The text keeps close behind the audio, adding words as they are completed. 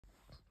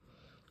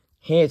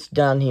Hey, it's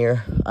Dan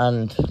here,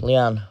 and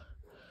Leanne.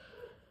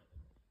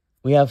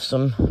 We have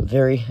some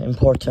very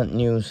important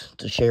news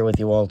to share with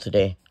you all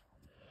today.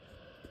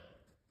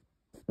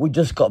 We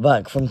just got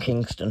back from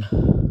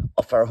Kingston,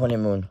 off our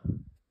honeymoon.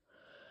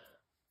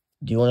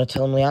 Do you want to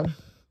tell them, Leanne?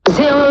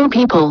 0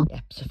 people.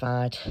 Yep,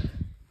 certified.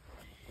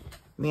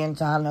 Me and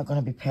Dan are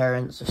going to be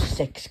parents of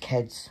 6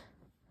 kids.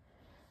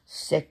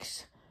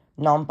 6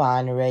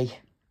 non-binary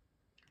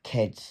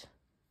kids.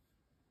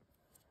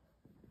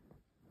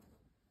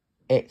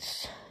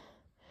 It's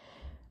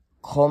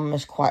come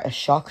as quite a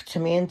shock to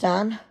me and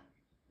Dan.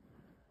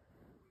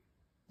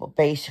 But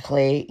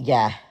basically,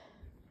 yeah.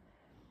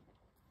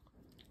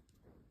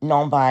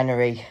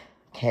 Non-binary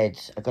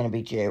kids are going to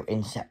be due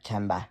in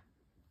September.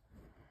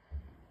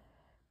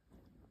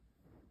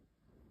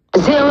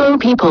 0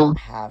 people.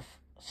 Have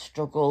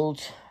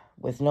struggled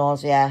with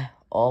nausea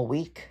all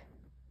week.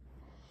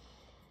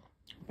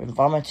 Been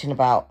vomiting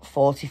about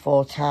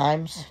 44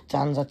 times.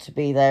 Dan's had to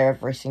be there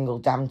every single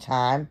damn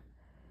time.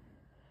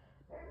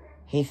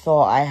 He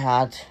thought I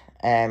had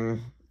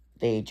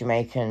the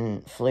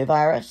Jamaican flu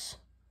virus.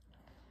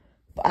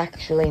 But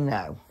actually,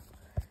 no.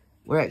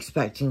 We're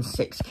expecting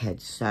 6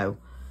 kids, so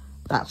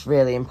that's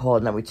really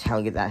important that we tell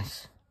you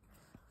this.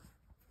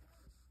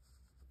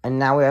 And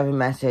now we have a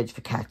message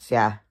for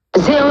Katya.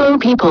 0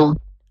 people.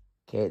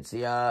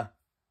 Katya,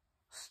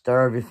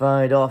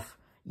 starvified off.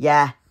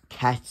 Yeah,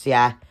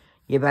 Katya,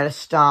 you better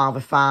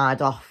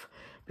starvified off,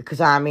 because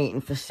I'm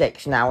eating for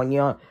 6 now, and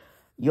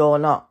you're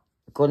not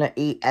gonna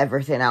eat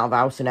everything out of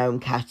house and home,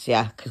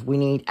 Katya, because we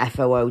need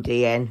FOOD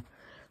in,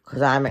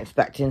 because I'm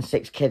expecting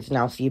 6 kids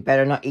now, so you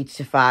better not eat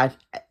certified,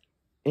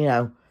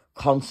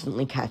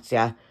 constantly,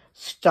 Katya.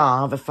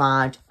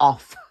 Starvified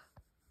off.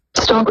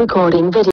 Stop recording video.